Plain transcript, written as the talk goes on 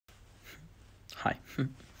Hi.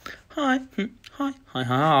 Hi. Hi. Hi.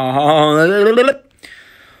 Hi.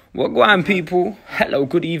 What go on, people? Hello,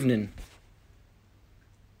 good evening.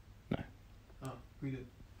 No. Oh, we did.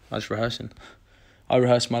 I was rehearsing. I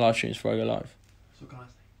rehearse my live streams before I go live. So can I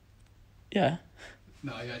say? Yeah.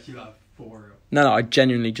 No, you actually live for real. No, I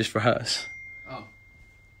genuinely just rehearse. Oh.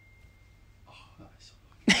 Oh, that is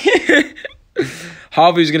so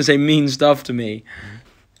Harvey's going to say mean stuff to me.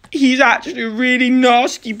 He's actually a really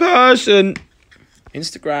nasty person.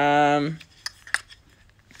 Instagram.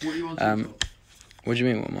 What are you on TikTok? What do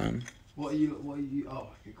you mean, what am I on? What are you, oh,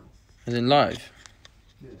 okay, cool. As in live?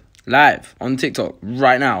 Yeah. Live on TikTok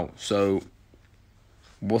right now. So,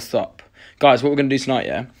 what's up? Guys, what we're going to do tonight,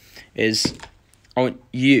 yeah, is I want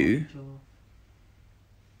you...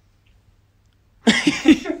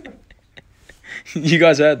 You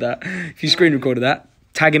guys heard that. If you screen recorded that,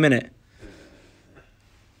 tag him in it.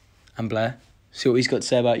 And Blair, see what he's got to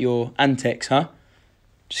say about your antics, huh?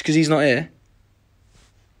 Just because he's not here.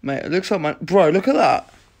 Mate, it looks like my... Bro, look at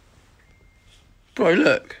that. Bro,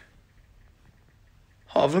 look.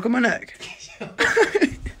 Harv, look at my neck.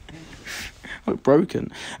 I look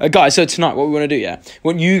broken. Guys, so tonight what we want to do, yeah? We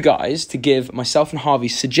want you guys to give myself and Harvey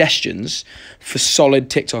suggestions for solid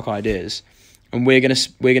TikTok ideas. And we're gonna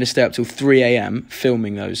stay up till 3 a.m.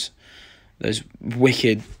 filming those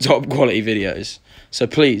wicked top quality videos. So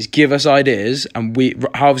please give us ideas, and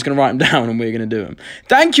Harvey's gonna write them down, and we're gonna do them.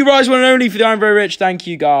 Thank you, Rise One and Only, for the I'm Very Rich. Thank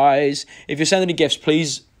you, guys. If you're sending any gifts,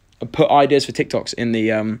 please put ideas for TikToks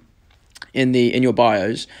in your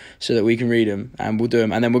bios so that we can read them, and we'll do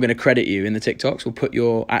them. And then we're gonna credit you in the TikToks. We'll put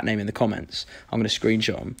your @name in the comments. I'm gonna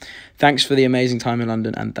screenshot them. Thanks for the amazing time in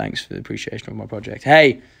London, and thanks for the appreciation of my project.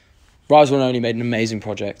 Hey. Rise One Only made an amazing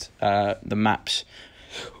project. The maps,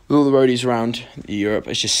 with all the roadies around Europe,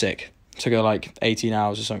 it's just sick. It took her like 18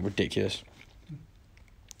 hours or something ridiculous.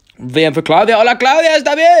 VM for Claudia. Hola, Claudia,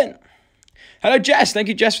 está bien? Hello, Jess. Thank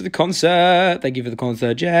you, Jess, for the concert. Thank you for the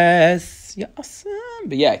concert, Jess. You're awesome.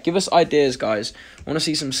 But yeah, give us ideas, guys. I want to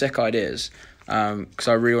see some sick ideas. Because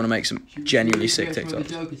I really want to make some genuinely sick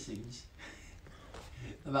TikToks.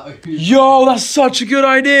 Yo, that's such a good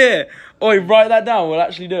idea. Oi, write that down. We'll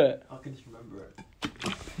actually do it. I can just remember it.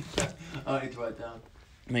 I don't need to write it down.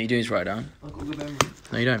 Mate, you do need to write it down. I've got good memory.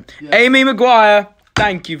 No, you don't. Yeah. Amy Maguire,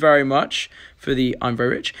 thank you very much for the I'm Very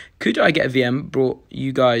Rich. Could I get a VM? Brought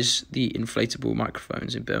you guys the inflatable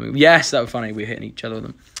microphones in Birmingham. Yes, that was funny. We were hitting each other with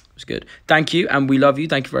them. It was good. Thank you, and we love you.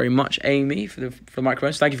 Thank you very much, Amy, for the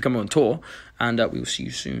microphones. Thank you for coming on tour, and we will see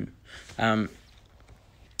you soon.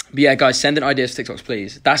 But yeah, guys, send in ideas for TikToks,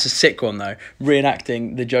 please. That's a sick one, though.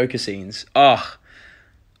 Reenacting the Joker scenes. Oh,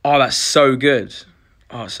 that's so good.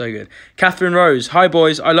 Oh, so good. Catherine Rose. Hi,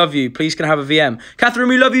 boys. I love you. Please can I have a VM? Catherine,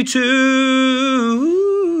 we love you too.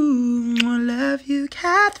 I love you,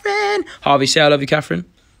 Catherine. Harvey, say I love you, Catherine.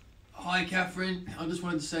 Hi, Catherine. I just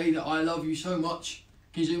wanted to say that I love you so much.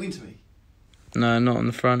 Can you zoom into me? No, not on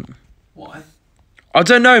the front. Why? I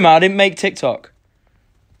don't know, man. I didn't make TikTok.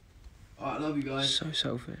 I love you guys. So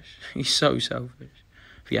selfish. He's so selfish.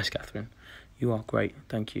 But yes, Catherine, you are great.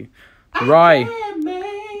 Thank you. Rye,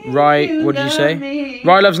 what did you say?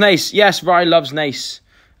 Rye loves Nace. Yes, Rye loves Nace.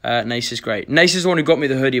 Nace is great. Nace is the one who got me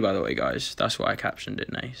the hoodie, by the way, guys. That's why I captioned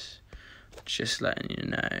it, Nace. Just letting you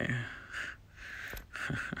know.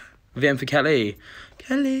 VM for Kelly.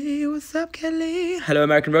 Kelly, what's up, Kelly? Hello,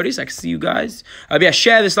 American Roadies. I can see you guys. Yeah,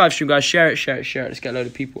 share this live stream, guys. Share it. Let's get a load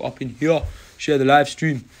of people up in here. Share the live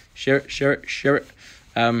stream. Share it.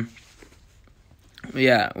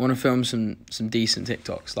 Yeah, I want to film some decent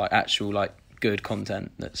TikToks, like actual like good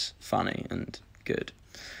content that's funny and good.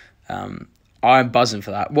 I'm buzzing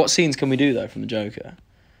for that. What scenes can we do though from the Joker?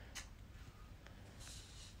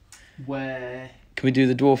 Where? Can we do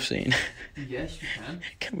the dwarf scene? Yes, you can.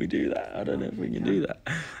 Can we do that? I don't know if we can do that.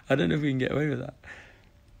 I don't know if we can get away with that.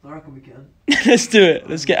 I reckon we can. Let's do it.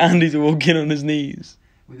 Let's get Andy to walk in on his knees.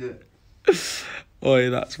 We do it.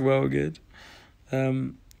 Oh, that's well good.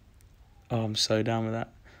 I'm so down with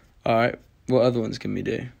that. All right, what other ones can we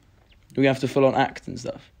do? Do we have to full on act and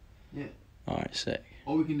stuff? Yeah. All right, sick.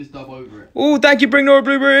 Or we can just dub over it. Oh, thank you, Bring Nora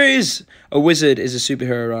Blueberries. A wizard is a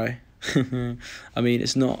superhero, right? I mean,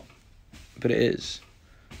 it's not, but it is.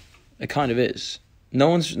 It kind of is. No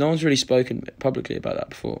one's really spoken publicly about that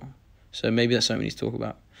before, so maybe that's something we need to talk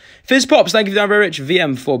about. Fizz Pops, thank you for the I'm Very Rich.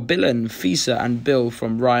 VM for Billen, Fisa, and Bill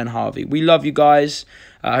from Ryan Harvey. We love you guys.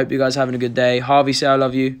 I hope you guys are having a good day. Harvey, say I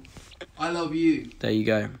love you. I love you. There you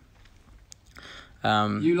go.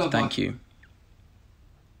 You love thank you.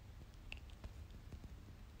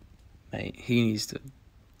 Mate, he needs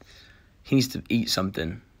to eat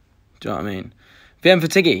something. Do you know what I mean? VM for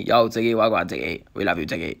Tiggy. Yo, Tiggy, wagwan Tiggy. We love you,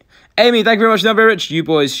 Tiggy. Amy, thank you very much. Not very rich. You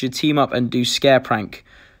boys should team up and do scare prank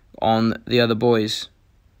on the other boys.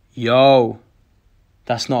 Yo,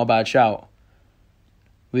 that's not a bad shout.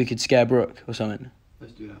 We could scare Brooke or something.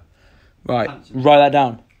 Let's do that. Right, write that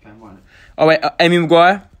down. Okay, I'm writing it. Oh wait, Amy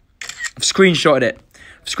Maguire, I've screenshotted it.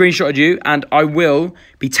 I've screenshotted you, and I will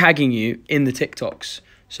be tagging you in the TikToks.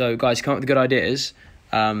 So guys, come up with good ideas.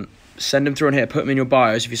 Send them through on here. Put them in your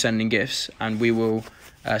bios if you're sending gifts, and we will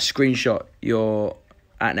screenshot your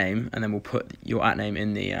 @name, and then we'll put your @name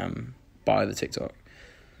in the bio of the TikTok.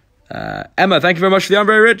 Emma, thank you very much for the I'm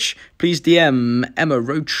Very Rich. Please DM Emma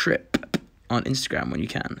Roadtrip on Instagram when you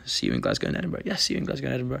can. See you in Glasgow and Edinburgh. Yes, see you in Glasgow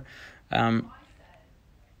and Edinburgh.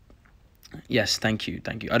 Yes, thank you.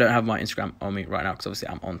 I don't have my Instagram on me right now because obviously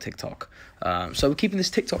I'm on TikTok. So we're keeping this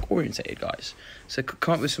TikTok orientated, guys. So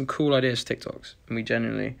come up with some cool ideas for TikToks, and we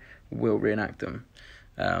genuinely will reenact them.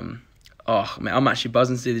 Oh man, I'm actually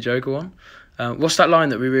buzzing to do the Joker one. What's that line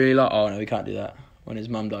that we really like? Oh no, we can't do that. When his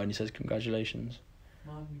mum died and he says congratulations.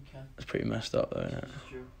 No, you can. That's pretty messed up though, isn't it? That's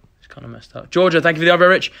true. It's kind of messed up. Georgia, thank you for the I'm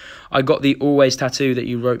Very Rich. I got the always tattoo that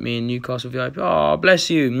you wrote me in Newcastle VIP. Oh, bless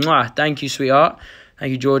you. Mwah. Thank you, sweetheart.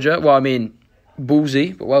 Thank you, Georgia. Well, I mean,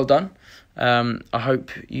 ballsy, but well done. I hope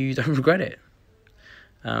you don't regret it.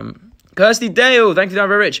 Kirsty Dale, thank you for the I'm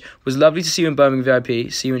Very Rich. Was lovely to see you in Birmingham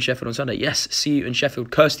VIP. See you in Sheffield on Sunday. Yes, see you in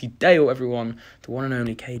Sheffield. Kirsty Dale, everyone. The one and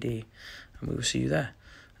only KD. And we will see you there.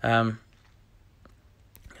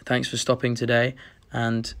 Thanks for stopping today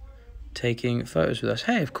and taking photos with us.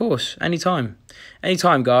 Hey, of course, anytime.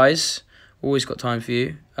 Anytime, guys. Always got time for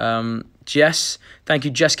you. Jess, thank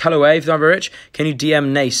you, Jess Calloway, for the I'm Very Rich. Can you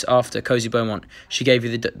DM Nace after Cozy Beaumont? She gave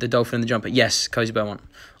you the dolphin and the jumper. Yes, Cozy Beaumont.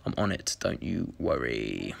 I'm on it. Don't you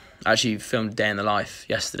worry. I actually filmed Day in the Life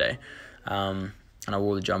yesterday, and I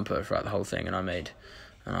wore the jumper throughout the whole thing, and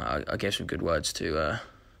I gave some good words to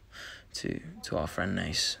our friend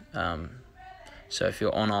Nace. So if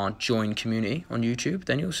you're on our join community on YouTube,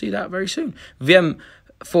 then you'll see that very soon.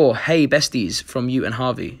 VM4, hey besties, from you and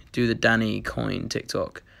Hrvy. Do the Danny Coin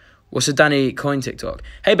TikTok. What's the Danny Coin TikTok?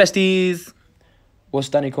 Hey besties. What's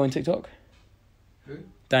Danny Coin TikTok? Who?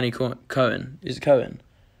 Danny Cohen. Is it Cohen?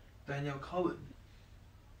 Danielle Cohen.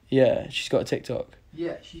 Yeah, she's got a TikTok.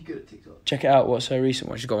 Yeah, she's good at TikTok. Check it out. What's her recent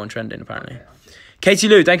one? She's got one trending apparently. Okay, I'll check. Katie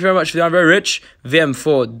Lou, thank you very much for the I'm Very Rich.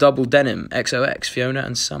 VM4 Double Denim XOX. Fiona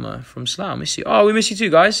and Summer from Slough. Miss you. Oh, we miss you too,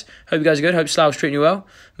 guys. Hope you guys are good. Hope Slough's treating you well.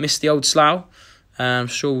 Miss the old Slough. I'm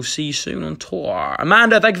sure we'll see you soon on tour.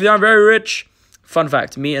 Amanda, thank you for the I'm Very Rich. Fun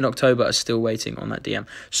fact, me and October are still waiting on that DM.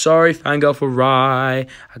 Sorry, fangirl for Rye.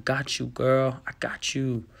 I got you, girl. I got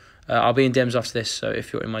you. I'll be in DMs after this, so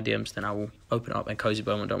if you're in my DMs, then I will open it up. And Cozy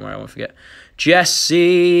Beaumont, don't worry, I won't forget.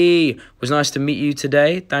 Jesse, was nice to meet you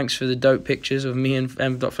today. Thanks for the dope pictures of me and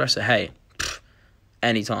M.Flesser. Hey,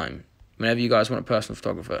 anytime. Whenever you guys want a personal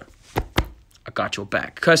photographer, I got your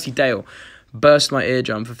back. Kirsty Dale, burst my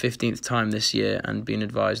eardrum for 15th time this year and been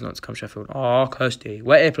advised not to come to Sheffield. Oh, Kirsty.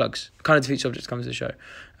 Wear earplugs. Kind of defeat subject to come to the show.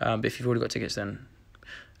 But if you've already got tickets, then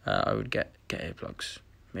I would get earplugs.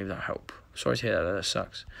 Maybe that'll help. Sorry to hear that. That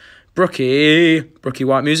sucks. Brookie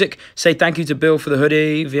White Music. Say thank you to Bill for the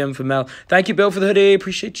hoodie. VM for Mel. Thank you, Bill, for the hoodie.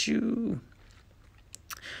 Appreciate you.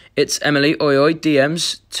 It's Emily. Oi, oi.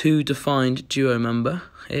 DMs. 2 Defined duo member.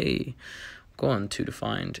 Hey. Go on, 2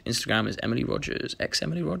 Defined. Instagram is Emily Rogers.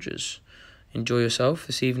 Emily Rogers. Enjoy yourself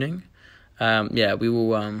this evening. Yeah, we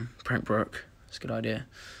will prank Brooke. That's a good idea.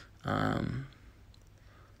 And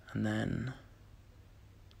then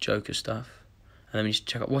Joker stuff. And then we just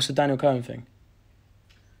check out. What's the Daniel Cohen thing?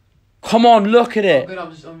 Come on, look at it. Oh, good,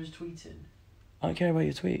 I'm just tweeting. I don't care about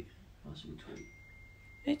your tweet. What's your tweet?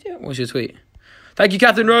 What's your tweet? Thank you,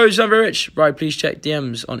 Catherine Rose. I'm very rich. Right, please check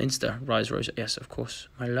DMs on Insta. Rise Rose. Yes, of course.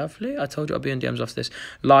 My lovely. I told you I'll be on DMs after this.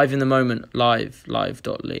 Live in the moment.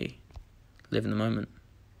 Live.ly. Live in the moment.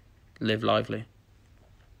 Live lively.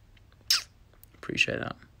 Appreciate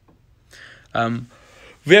that.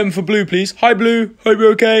 VM for Blue, please. Hi, Blue. Hope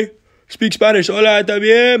you're okay. Speak Spanish. Hola, ¿está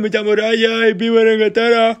bien? Me llamo Raya y vivo en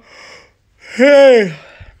Inglaterra. Hey.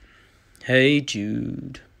 Hey,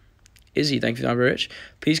 Jude. Izzy, thank you for the number, Rich.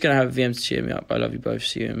 Please can I have VM to cheer me up? I love you both.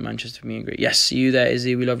 See you in Manchester for me and great. Yes, see you there,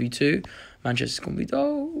 Izzy. We love you too. Manchester's going to be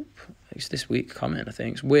dope. It's this week coming, I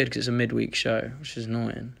think. It's weird because it's a midweek show, which is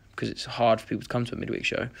annoying because it's hard for people to come to a midweek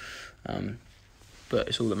show. But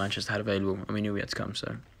it's all that Manchester had available and we knew we had to come,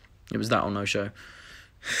 so it was that or no show.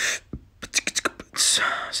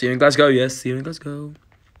 See you in Glasgow, yes. See you in Glasgow.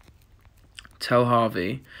 Tell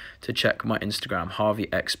Hrvy to check my Instagram. Hrvy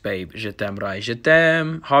X Babe. Je t'aime, right? Je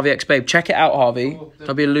t'aime. Hrvy X Babe. Check it out, Hrvy.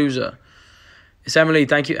 Don't be a loser. It's Emily.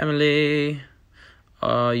 Thank you, Emily.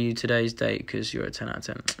 Are you today's date? Because you're a 10 out of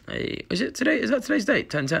 10. Hey, is it today? Is that today's date?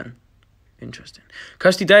 10-10. Interesting.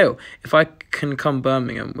 Kirsty Dale, if I can come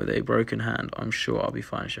Birmingham with a broken hand, I'm sure I'll be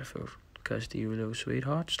fine in Sheffield. Kirsty, you little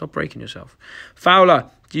sweetheart. Stop breaking yourself. Fowler,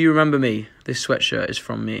 do you remember me? This sweatshirt is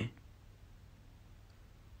from me.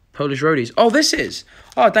 Polish Roadies. Oh, this is.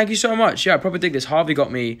 Oh, thank you so much. Yeah, I probably dig this. Harvey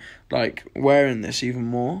got me, like, wearing this even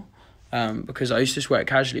more. Because I used to just wear it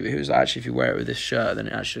casually, but he was like, actually, if you wear it with this shirt, then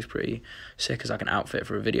it actually looks pretty sick as like an outfit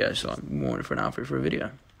for a video. So I'm worn it for an outfit for a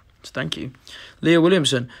video. So thank you. Leah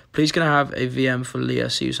Williamson, please can I have a VM for Leah?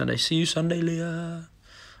 See you Sunday. See you Sunday, Leah.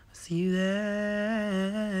 See you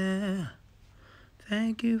there.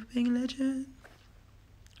 Thank you for being a legend.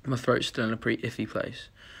 My throat's still in a pretty iffy place.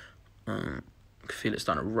 I can feel it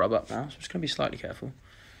starting to rub up now, so I'm just going to be slightly careful.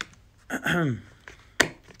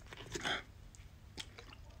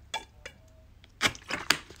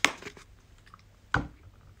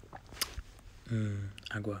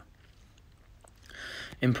 Agua.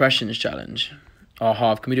 Impressions challenge. Oh,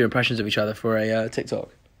 Harv, can we do impressions of each other for a TikTok?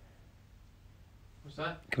 What's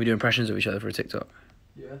that? Can we do impressions of each other for a TikTok?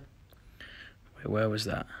 Yeah. Wait, where was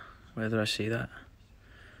that? Where did I see that?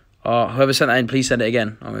 Oh, whoever sent that in, please send it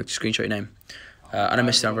again. I'm going to screenshot your name. And I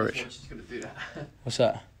missed it, I'm very rich. She's gonna do that. What's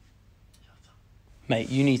that? Mate,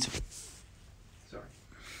 you need to... Sorry.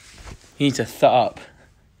 You need to up.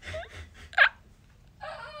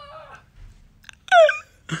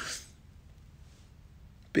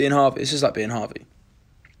 Being Harvey. This is like being Harvey.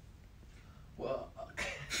 Well,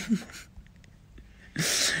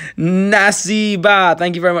 Nasiba,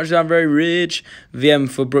 thank you very much. I'm very rich. VM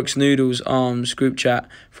for Brooks Noodles Arms group chat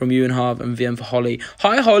from you and Harv, and VM for Holly.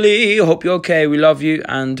 Hi Holly, hope you're okay. We love you,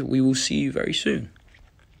 and we will see you very soon.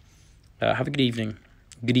 Have a good evening.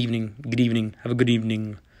 Good evening. Good evening. Have a good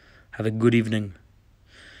evening. Have a good evening.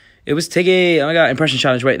 It was Tiggy. Oh my god, impression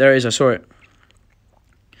challenge. Wait, there it is. I saw it.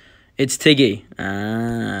 It's Tiggy.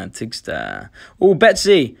 Ah, Tigstar. Oh,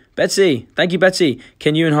 Betsy. Betsy. Thank you, Betsy.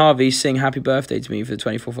 Can you and Harvey sing Happy Birthday to me for the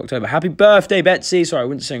 24th of October? Happy birthday, Betsy. Sorry, I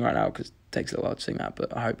wouldn't sing right now because it takes a little while to sing that,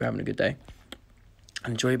 but I hope you're having a good day.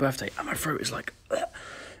 And enjoy your birthday. And my throat is like... oh,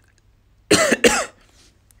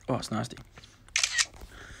 it's nasty.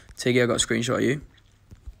 Tiggy, I got a screenshot of you.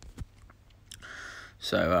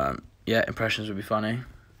 So, yeah, impressions would be funny.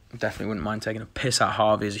 Definitely wouldn't mind taking a piss at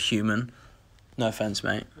Harvey as a human. No offence,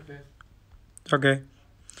 mate. okay. Okay.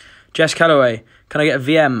 Jess Calloway, can I get a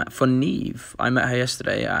VM for Neve? I met her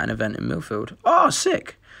yesterday at an event in Millfield. Oh,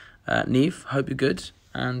 sick. Neve, hope you're good.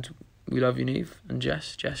 And we love you, Neve. And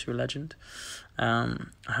Jess, you're a legend.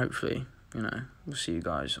 Hopefully, you know, we'll see you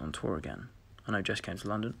guys on tour again. I know Jess came to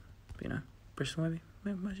London, but, you know, Bristol maybe.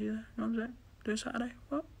 Maybe I'll see you there. You know what I'm saying? Do a Saturday.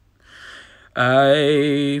 What?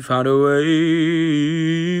 I found a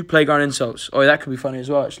way. Playground insults. Oh, that could be funny as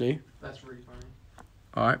well, actually. That's really funny.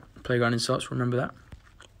 Alright, playground insults, remember that.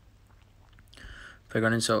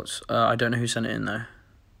 Playground insults. I don't know who sent it in though.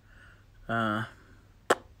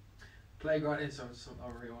 Playground insults is something I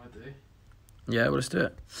really want to do. Yeah, well, let's do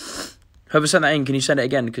it. Whoever sent that in, can you send it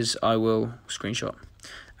again? Because I will screenshot.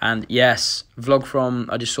 And yes, vlog from,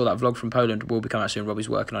 I just saw that vlog from Poland will be coming out soon. Robbie's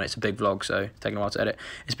working on it. It's a big vlog, so taking a while to edit.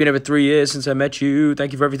 It's been over 3 years since I met you.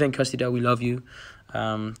 Thank you for everything, Kirsty Dale. We love you.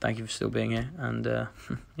 Thank you for still being here. And,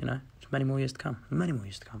 you know, there's many more years to come. Many more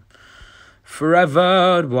years to come.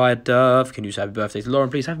 Forever, White Dove. Can you say happy birthday to Lauren,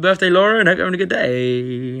 please? Happy birthday, Lauren. Hope you're having a good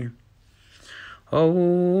day.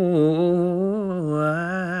 Oh,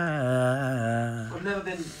 I've never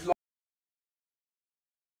been...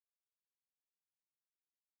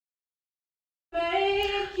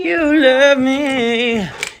 you love me.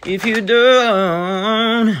 If you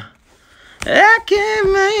don't, I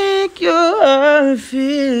can make your heart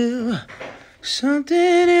feel something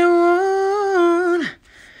it won't.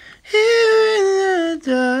 Here in the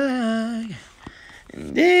dark,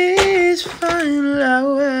 in these final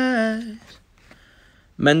hours.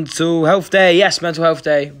 Mental Health Day. Yes, Mental Health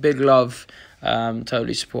Day. Big love.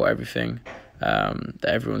 Totally support everything that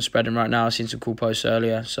everyone's spreading right now. I've seen some cool posts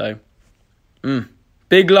earlier. So,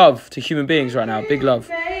 big love to human beings right now. Big love.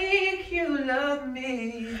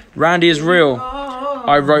 Randy is real.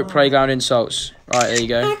 I wrote playground insults. Right, there you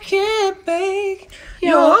go. I can't make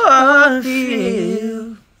your heart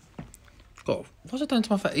feel. God, what's that done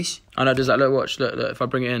to my face? I know, does that look, watch, look, if I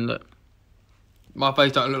bring it in, look. My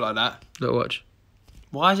face don't look like that. Look, watch.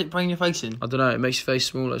 Why is it bringing your face in? I don't know, it makes your face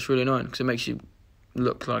smaller. It's really annoying because it makes you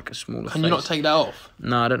look like a smaller face. Can you not take that off?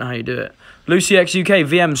 No, I don't know how you do it. Lucy X UK,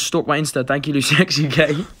 VM, stalk my Insta. Thank you, Lucy X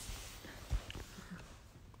UK.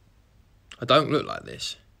 I don't look like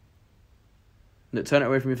this. Look, turn it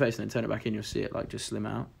away from your face and then turn it back in. You'll see it like just slim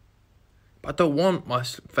out. But I don't want my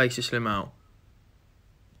face to slim out.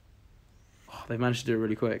 They've managed to do it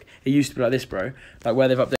really quick. It used to be like this, bro. Like where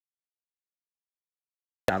they've updated.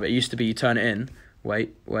 But it used to be you turn it in,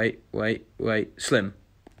 wait, slim.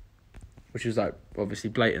 Which was like obviously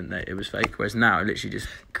blatant that it was fake. Whereas now it literally just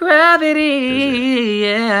Gravity,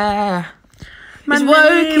 yeah. It's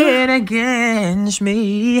working against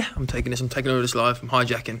me. I'm taking over this live. I'm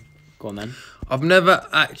hijacking. go on then. I've never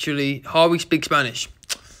actually. Hrvy speak Spanish.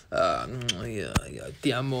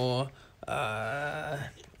 Te amo.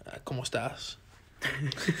 ¿Cómo estás?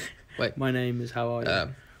 Wait. My name is how are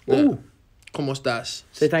you? ¿Cómo estás?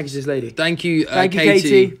 Say thank you to this lady. Thank you, Thank you,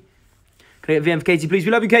 Katie. Can I get a VM for Katie, please?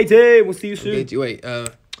 We love you, Katie. We'll see you soon. Katie, wait.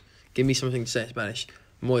 Give me something to say in Spanish.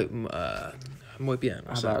 Muy bien.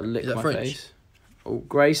 How about lick Is that my French? face? Oh,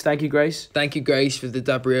 Grace. Thank you, Grace. Thank you, Grace, for the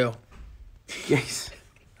Gabrielle. Yes.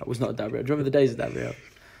 That was not Gabrielle. Do you remember the days of Gabrielle?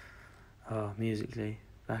 Oh, musically.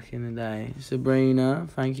 Back in the day. Sabrina.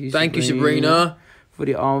 Thank you, Thank you, Sabrina. For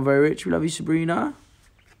the arm very rich. We love you, Sabrina.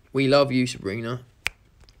 We love you, Sabrina.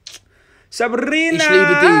 Sabrina! Ich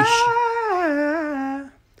liebe dich.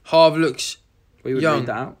 Harv looks We would young. read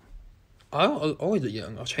that out. I always look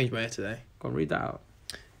young. I'll change my hair today. Go on, read that out.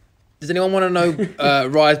 Does anyone want to know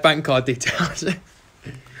Ryan's bank card details?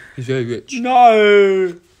 He's very rich.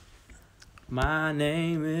 No! My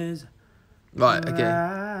name is... Right, okay.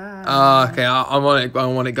 Okay, I'm on it.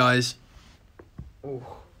 I'm on it, guys. Oh.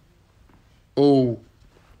 Oh,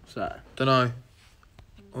 What's that? don't know.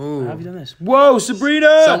 Oh, How have you done this? Whoa,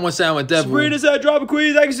 Sabrina! someone say I'm a devil. Sabrina's our driver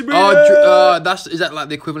queen. Thank you, Sabrina. Oh, is that like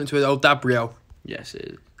the equivalent to an old Gabrielle? Yes,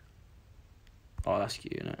 it is. Oh, that's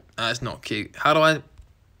cute, isn't it? That's not cute. How do I?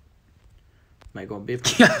 Mate, go on, be a...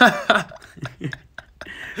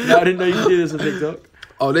 No, I didn't know you could do this on TikTok.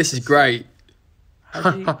 Oh, this is great.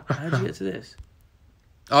 How did you get to this?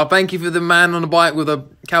 Oh, thank you for the man on the bike with a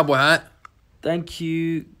cowboy hat. Thank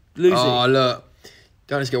you, Lucy. Oh, look.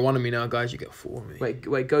 Don't just get one of me now, guys. You get four of me.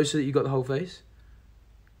 Wait, go so that you got the whole face?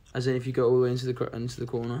 As in if you go all the way into the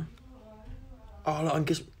corner? Oh, look, I can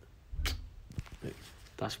kiss.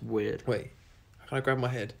 That's weird. Wait. How can I grab my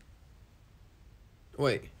head?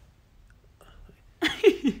 Wait.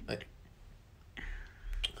 Wait.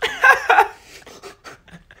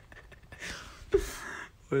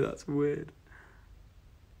 Wait, that's weird.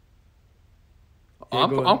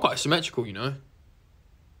 I'm quite symmetrical, you know.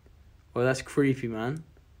 Oh, that's creepy, man.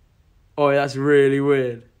 Oh, that's really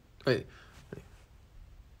weird. Wait.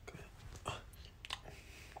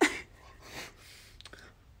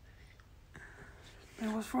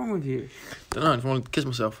 Man, what's wrong with you? Don't know. I just want to kiss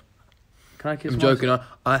myself. Can I kiss I'm myself? joking.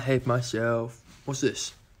 I hate myself. What's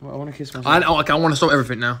this? Well, I want to kiss myself. I want to stop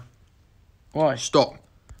everything now. Why? Stop.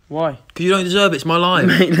 Why? Because you don't deserve it. It's my life.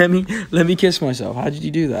 Mate, let me kiss myself. How did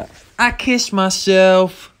you do that? I kissed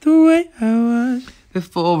myself the way I was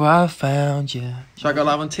before I found you. Should I go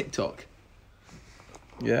live on TikTok?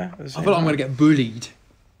 Yeah. I feel like I'm going to get bullied.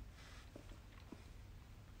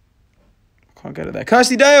 Can't get it there.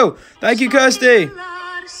 Kirsty Dale! Thank you, Kirsty!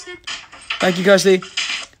 Thank you, Kirsty.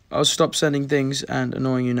 I'll stop sending things and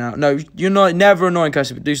annoying you now. No, you're not never annoying,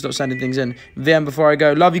 Kirsty, but do stop sending things in. VM before I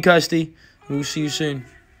go. Love you, Kirsty. We'll see you soon.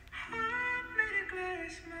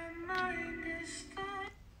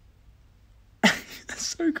 That's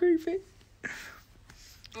so creepy.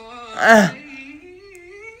 That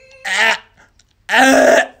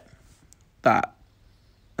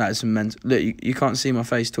is immense. Look, you can't see my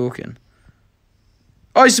face talking.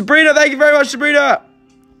 Oh, Sabrina, thank you very much, Sabrina.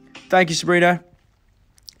 Thank you, Sabrina.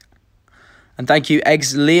 And thank you,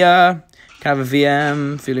 Eggs Leah. Can have a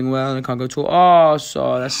VM, feeling well, and can't go talk. Oh,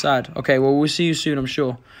 so that's sad. Okay, well, we'll see you soon, I'm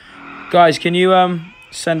sure. Guys, can you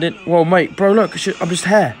send it? Whoa, mate, bro, look, I'm just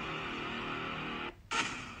hair.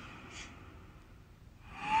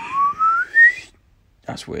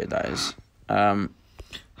 That's weird, that is. How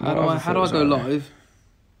do I go live?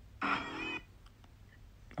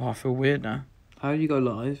 Oh, I feel weird now. How do you go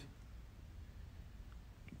live?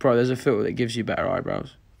 Bro, there's a filter that gives you better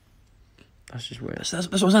eyebrows. That's just weird. That's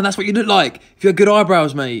what I'm saying. That's what you look like. If you have good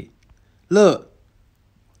eyebrows, mate. Look.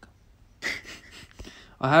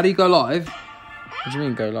 How do you go live? What do you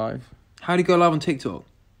mean go live? How do you go live on TikTok?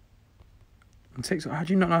 On TikTok? How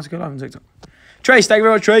do you not know how to go live on TikTok? Trace, thank you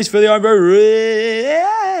very much, Trace, for the eyebrow.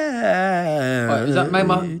 Right, does that make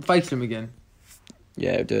my face slim again?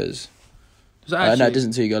 Yeah, it does. Does that actually? No, it doesn't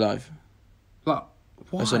until you go live. Like,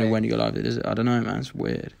 why? That's only when you go live, does it? I don't know, man. It's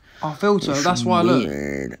weird. I filter. That's why I look.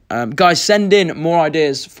 Weird. Guys, send in more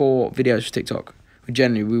ideas for videos for TikTok. We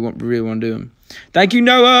really want to do them. Thank you,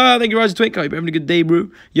 Noah. Thank you, Rise of Twink. Hope you're having a good day, bro.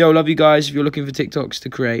 Yo, love you guys. If you're looking for TikToks to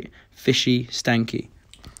create, fishy, stanky.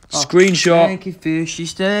 Screenshot. Stanky fishy,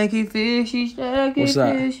 stanky fishy, stanky What's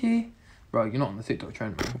that? fishy. Bro, you're not on the TikTok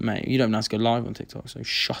trend, man. Mate, you don't know how to go live on TikTok, so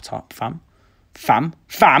shut up, fam. Fam.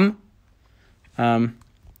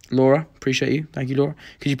 Laura, appreciate you. Thank you, Laura.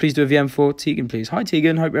 Could you please do a VM for Tegan, please? Hi,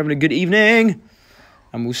 Tegan. Hope you're having a good evening.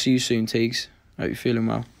 And we'll see you soon, Teags. Hope you're feeling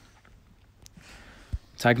well.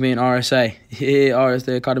 Tag me in RSA. Yeah,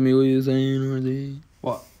 RSA Academy. What are you saying?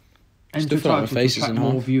 What? Still feel like my face is in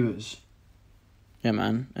more half. viewers. Yeah,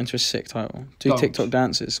 man. Enter a sick title. Do Don't. TikTok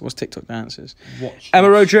dances. What's TikTok dances? Watch. Emma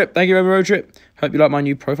Roadtrip. Thank you, Emma Roadtrip. Hope you like my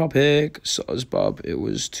new profile pic. Bub. It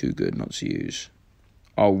was too good not to use.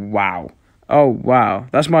 Oh, wow.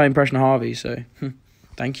 That's my impression of Hrvy, so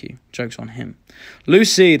thank you. Joke's on him.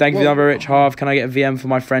 Lucy, thank you for the other rich half. Can I get a VM for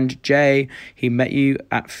my friend Jay? He met you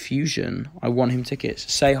at Fusion. I want him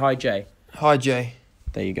tickets. Say hi, Jay. Hi, Jay.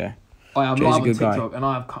 There you go. I am Jay's live a on good guy.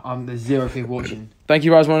 TikTok, and there's 0 people watching. Thank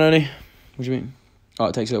you, Razman Only. What do you mean? Oh,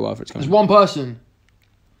 it takes a little while for it to come. There's one person.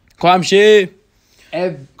 Kwamshi.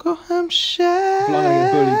 Kwamshi. I feel like I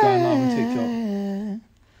get bullied going live on TikTok.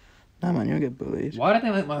 No, man, you don't get bullied. Why don't they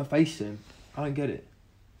make my face then? I don't get it.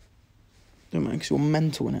 Don't man, because you're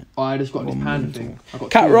mental in it. I just got this You're panda mental. thing. I got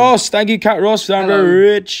Cat 2 Ross, thank you, Cat Ross. I'm Hello. very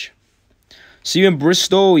rich. See you in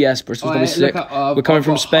Bristol. Yes, Bristol's gonna be sick. We're coming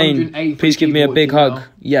from Spain. Please give me a big hug. Now.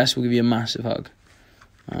 Yes, we'll give you a massive hug.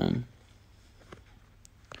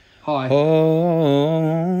 Hi.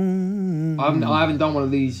 Oh. I haven't done one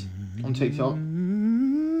of these on TikTok.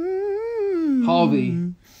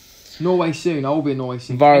 Hrvy. Norway soon. I will be in Norway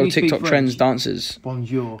soon. Can Viral you speak TikTok French? trends dances.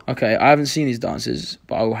 Bonjour. Okay, I haven't seen these dances,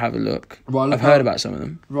 but I will have a look. Right, look I've heard how- about some of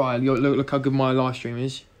them. Right, look how good my live stream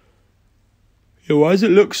is. Yeah, why does it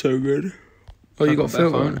look so good? Oh, you I've got a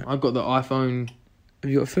filter that on it. I've got the iPhone. Have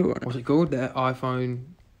you got a filter on it? What's it called? The iPhone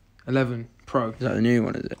 11 Pro. Is that the new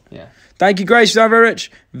one, is it? Yeah. Thank you, Grace. You're very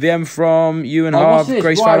rich. VM from you and Oh, what's Harv. this?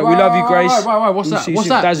 Grace Right, Farrell. We love you, Grace. Right. What's We'll that? see you What's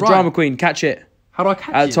soon. that? That's Right. Drama Queen. Catch it. How do I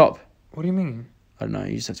catch At it? the top. What do you mean? I don't know.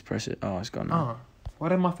 You just have to press it. Oh, it's gone now. Oh, where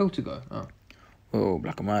did my filter go? Oh. Oh,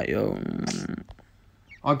 black and white, yo.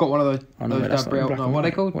 I got one of those. Oh, no, wait, that's not Gabrielle. black No, and what are they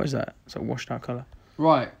white. called? What is that? It's like washed out colour.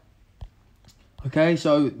 Right. Okay,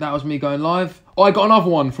 so that was me going live. Oh, I got another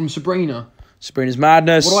one from Sabrina. Sabrina's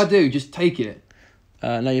Madness. What do I do? Just take it.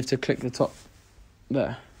 No, you have to click the top.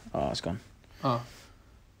 There. Oh, it's gone. Oh.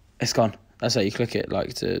 It's gone. That's how you click it,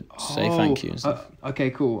 like to say thank you and stuff. Okay,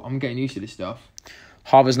 cool. I'm getting used to this stuff.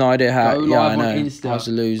 Harvard's no idea how. Go Yeah, I live know. on Insta. Harvard's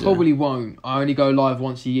a loser. Probably won't. I only go live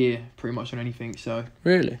once a year, pretty much on anything. So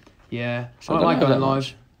Really? yeah, So I don't like know going that live.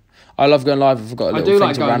 much. I love going live if I've got a I little do thing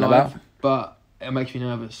like to going rant live, about. but it makes me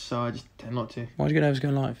nervous, so I just tend not to. Why do you get nervous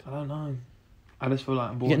going live? I don't know. I just feel like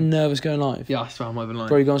I'm You bored. get nervous going live? Yeah, I swear I'm not even lying.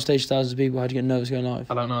 Bro, you go on stage to thousands of people. How do you get nervous going live?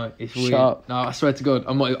 I don't know. It's Shut weird. up. No, I swear to God,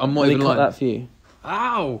 I'm not Let me even cut lying. that for you.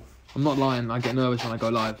 Ow! I'm not lying. I get nervous when I go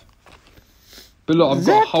live. But look, I've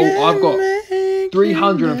got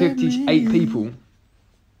 358 people,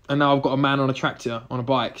 and now I've got a man on a tractor on a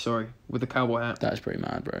bike. Sorry, with a cowboy hat. That's pretty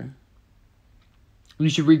mad, bro. You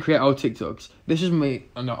should recreate old TikToks. This is me.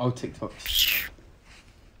 Oh no, old TikToks.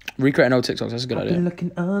 Recreating old TikToks, that's a good idea.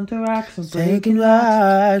 looking under racks and Taking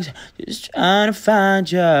lives, just trying to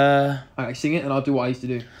find ya. Alright, sing it, and I'll do what I used to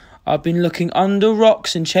do. I've been looking under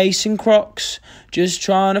rocks and chasing crocs, just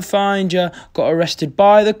trying to find ya. Got arrested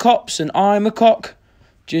by the cops and I'm a cock,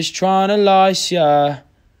 just trying to lice ya.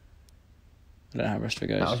 I don't know how the rest of it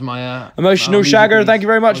goes. That was my Emotional music Shagger, piece. thank you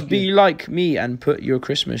very much. That was Be good. like me and put your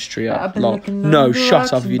Christmas tree up. I've been Lol. looking No, under shut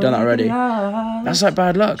rocks up. Have you done that and already? breaking lies. That's like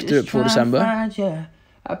bad luck. Do it before December.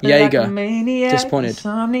 Yeah, you go. Disappointed.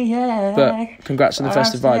 But congrats on the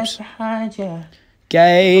festive vibes.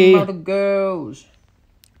 Gay. Other girls.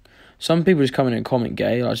 Some people just come in and comment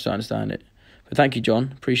gay. I just don't understand it. But thank you,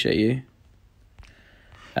 John. Appreciate you.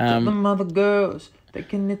 Them other girls. They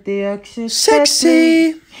can hit the exit.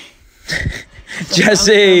 Sexy.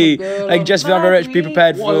 Jesse. Like Jesse, I'm very rich. Be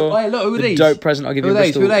prepared for Hey, look, who are the these? dope present I'll give you in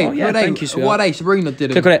Bristol. Oh, yeah, thank you, What are sweetheart. they? Sabrina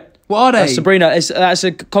did it. Click on it. What are they? That's Sabrina. That's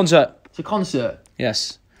a concert. It's a concert.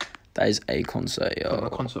 Yes. That is a concert, Got a yo.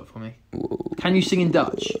 concert for me. Can you sing in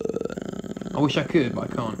Dutch? I wish I could,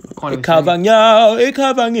 but I can't. I can't Ik even hou sing. van jou, ik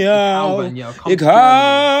hou van jou. van jou. Kom Ik to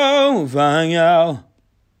hou van jou.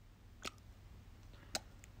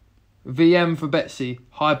 VM for Betsy.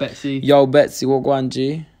 Hi, Betsy. Yo, Betsy, what going G?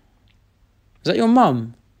 Is that your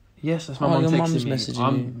mum? Yes, that's my Oh, mum your texting mum's me.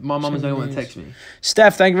 messaging you. My mum is the only one that Nice. texts me.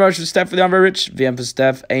 Steph, thank you very much for Steph for the I'm very rich. VM for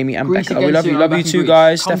Steph, Amy and Greece Becca. We again love soon. you. I'm Love back you in too, Greece.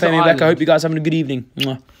 guys. Come Steph, to Amy and Becca. Ireland. Hope you guys are having a good evening.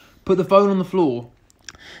 Mwah. Put the phone on the floor.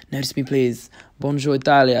 Notice me, please. Bonjour,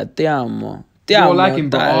 Italia. Ti amo. Ti You're amo, lagging,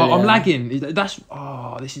 bro. Italia. I'm lagging.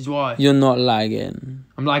 This is why. You're not lagging.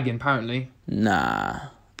 I'm lagging, apparently. Nah.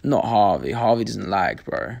 Not Harvey. Harvey doesn't lag,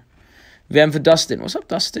 bro. VM for Dustin. What's up,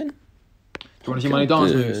 Dustin? you want to see my new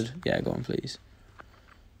dance Good. moves? Yeah, go on, please.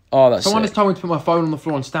 Oh, that's Someone sick. just told me to put my phone on the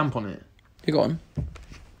floor and stamp on it. You got on.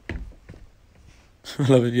 I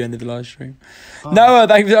love if you ended the live stream. Oh. No,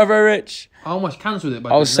 thank you for that, very rich. I almost cancelled it. By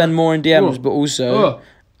I'll doing send that. more in DMs, Oh. but also Oh.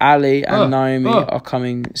 Ali and Oh. Naomi Oh. are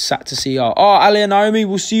coming sat to see y'all. Oh, Ali and Naomi,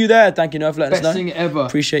 we'll see you there. Thank you, Noah, for letting Best us know. thing ever.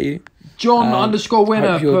 Appreciate you. John _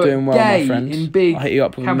 winner. Hope you're put doing well, my gay friend. in big I'll hit you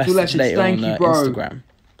up with a capital message letters. later Thank on you, bro. Instagram.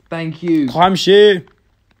 Thank you. Kamshi.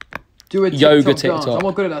 Do a TikTok Yoga dance. TikTok. I'm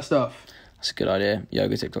not good at that stuff. That's a good idea.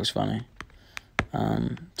 Yoga TikTok's funny.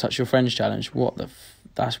 Touch your friends challenge. What the?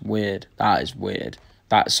 That's weird. That is weird.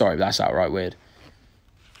 That's outright weird.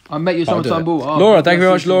 I met you I'll do sometime, it. ball. Oh, Laura, thank you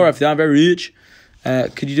very much, Laura, for that. Very rich.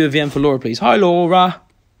 Could you do a VM for Laura, please? Hi, Laura.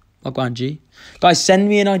 Welcome, G. Guys, send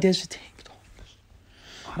me an ideas for TikTok.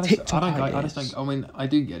 I just don't. I mean, I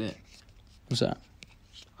do get it. What's that?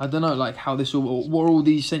 I don't know, like how this all. What all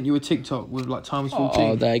these sent you a TikTok with like times 14.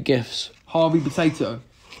 Oh, they're gifts. Harvey Potato.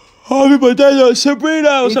 Harvey Potato,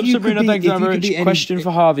 Sabrina. What's If up, you Sabrina? could be- Thank you if very you could much. be any- Question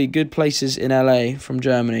for Harvey. Good places in LA from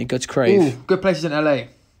Germany. Go to Crave. Ooh, good places in LA.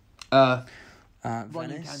 Runyon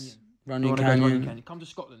Venice. Canyon. Runyon You wanna go to Canyon. Canyon. Come to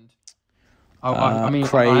Scotland. I mean,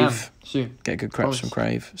 Crave. I am soon. Get good crepes from Promise.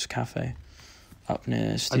 Crave. It's a cafe. Up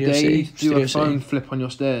near I Studio dare City. you to do Studio a phone City. flip on your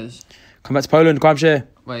stairs. Come back to Poland. Come share.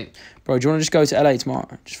 Wait, Bro, do you want to just go to LA tomorrow?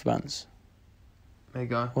 Just for bands. there you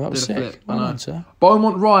go. Well, that was Did a sick. flip. I Well know. done, sir.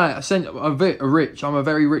 Beaumont Riot. I sent a bit rich. I'm a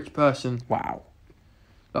very rich person. Wow.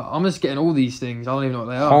 Like, I'm just getting all these things. I don't even know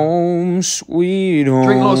what they are. Home sweet home.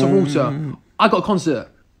 Drink lots of water. I got a concert,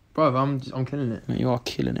 bro. I'm killing it. Mate, you are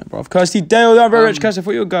killing it, bro. Kirsty Dale, I'm very rich. Kirsty, I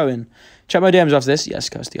thought you were going. Check my DMs after this. Yes,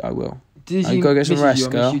 Kirsty, I will. Dizzy go get some misses rest, you.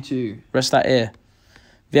 I girl. miss you too. Rest that ear.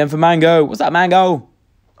 VM for Mango. What's that, Mango?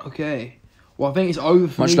 Okay. Well, I think it's over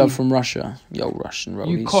for Much me. love from Russia. Yo, Russian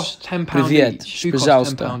rollies. You cost £10 Privyet, each. You cost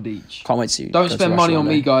Spazalsta. £10 each. Can't wait to Don't go to spend Russia money on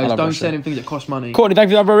one me, day. I guys. love Don't Russia. send him things that cost money. Courtney,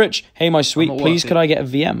 thank you, I'm very rich. Hey, my sweet. not Please, worth could it. I get a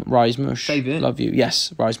VM? Rise Mush. Save it. Love you.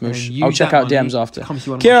 Yes, Rise Mush. then use I'll check that out DMs money after. to come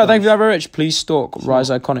see one of my Kira, thank you, shows. I'm very rich. Please stalk Rise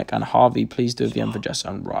Iconic and Harvey. Please do a VM for Jess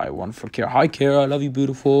and Rye. One for Kira. Hi, Kira. Love you,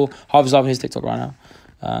 beautiful. Harvey's loving his TikTok right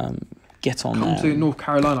now. Get on Come there. to North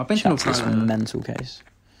Carolina. I've been to Chat North to this Carolina. mental case.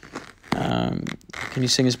 Can you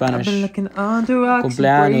sing in Spanish? I've been looking under rocks.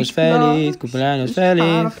 Cumpleaños feliz, cumpleaños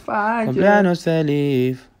feliz, Cumpleaños. cumpleaños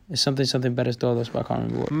feliz. It's something better todos, but I can't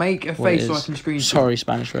remember what. Make a what it face so I is. can screenshot. Sorry,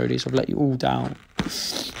 Spanish roadies, I've let you all down.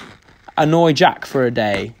 Annoy Jack for a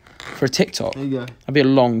day, for a TikTok. There you go. That'd be a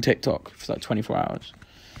long TikTok for like 24 hours.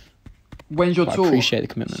 When's your But I tour? appreciate the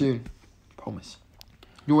commitment. Soon. Promise.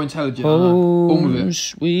 You're intelligent. I know. Born with Oh, it.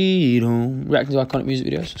 sweet home. Reacting to iconic music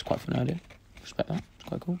videos. It's quite a fun idea. Respect that. It's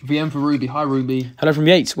quite cool. VM for Ruby. Hi, Ruby. Hello from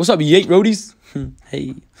Yates. What's up, Yates roadies?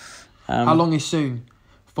 Hey. How long is soon?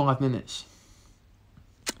 5 minutes.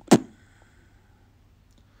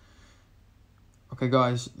 Okay,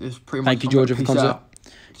 guys. It's pretty much. Thank you, I'm gonna Georgia, for peace concert. out.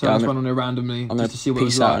 So Yeah, I I'm just gonna- went on there randomly I'm going just to see what it to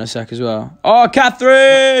was peace out like. in a sec as well. Oh,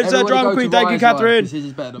 Catherine! It's a Everybody drama go queen. to Thank you, Rye's live, Catherine. 'cause his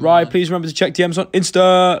is better than Right, mine. please remember to check DMs on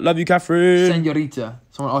Insta. Love you, Catherine. Senorita.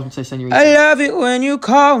 Someone asked me to say senorita. I love it when you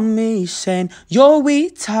call me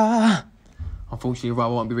Senorita. Unfortunately, Rye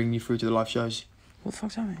won't be bringing you through to the live shows. What the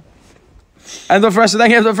fuck's that mean? And the first,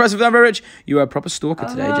 thank you, the first of them, very rich. You are a proper stalker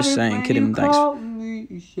today. Just saying, kid him, thanks.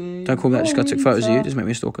 Don't call me that. Just got took photos of you. Just make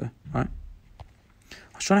me a stalker, right?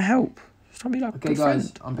 I was trying to help. I was trying to be like a Okay, good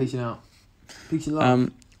guys, friend. I'm peacing out. Peace and love. I'll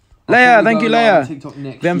Leia, probably thank go you, live on Leia. TikTok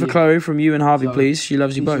next Them for year. Chloe from you and Harvey, So, please. She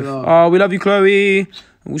loves you peace both. and love. Oh, we love you, Chloe.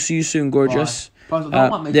 We'll see you soon, gorgeous. Plus, I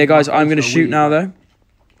don't want making Yeah, guys, my I'm face going to so shoot weird. now, though.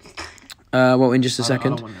 Well, in just a I don't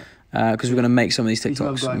second. want that. Because we're going to make some of these Peace and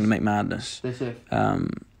love, TikToks. I'm guys. going to make madness. Stay safe.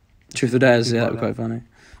 Truth or Dares, Think yeah, that about would be quite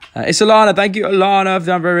funny. It's Alana. Thank you, Alana. I've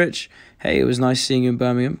done very rich. Hey, it was nice seeing you in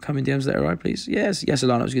Birmingham. Come in DMs later, right, please? Yes,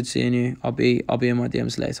 Alana. It was good seeing you. I'll be in my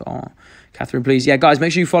DMs later on. Catherine, please. Yeah, guys,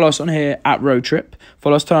 make sure you follow us on here at Roadtrip.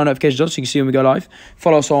 Follow us, turn on notifications on so you can see when we go live.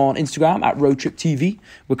 Follow us on Instagram at Roadtrip TV.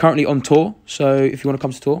 We're currently on tour, so if you want to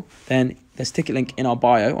come to tour, then there's a ticket link in our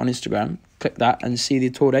bio on Instagram. Click that and see the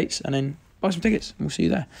tour dates, and then buy some tickets, and we'll see you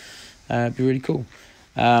there. It'd be really cool.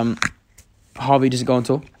 Harvey doesn't go on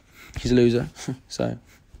tour. He's a loser. So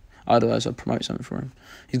otherwise I'd promote something for him.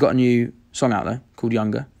 He's got a new song out though called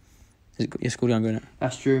Younger. It's called Younger, isn't it?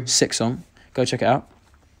 That's true. Sick song. Go check it out.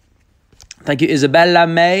 Thank you, Isabella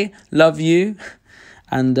May. Love you.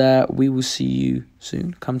 And we will see you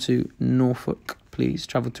soon. Come to Norfolk, please.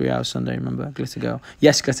 Travel 3 hours Sunday, remember? Glitter Girl.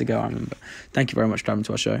 Yes, Glitter Girl, I remember. Thank you very much for coming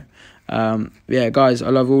to our show. Yeah, guys, I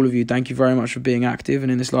love all of you. Thank you very much for being active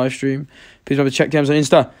and in this live stream. Please remember to check DMs on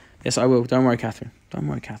Insta. Yes, I will. Don't worry, Catherine. Don't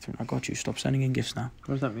worry, Catherine. I got you. Stop sending in gifts now.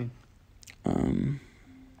 What does that mean?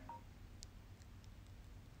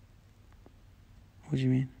 What do you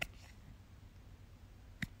mean?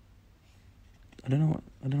 I don't know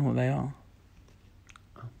what they are.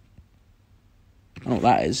 I don't know what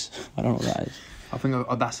that is. I don't know what that is. I think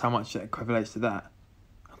that's how much it equivalates to that.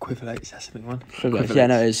 Equivalates, that's a big one. Equivalates. Yeah,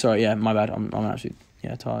 no, it is. Sorry, yeah, my bad. I'm absolutely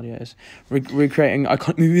tired. Yeah, it's recreating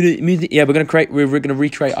iconic movie. Yeah, we're gonna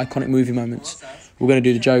recreate iconic movie moments. We're gonna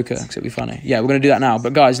do the Joker because it'll be funny. Yeah, we're gonna do that now.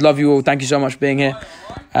 But guys, love you all. Thank you so much for being here.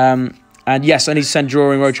 And yes, I need to send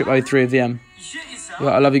Drawing Roadtrip 03 a VM.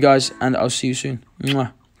 Well, I love you guys, and I'll see you soon.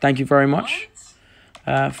 Mwah. Thank you very much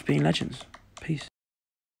for being legends. Peace.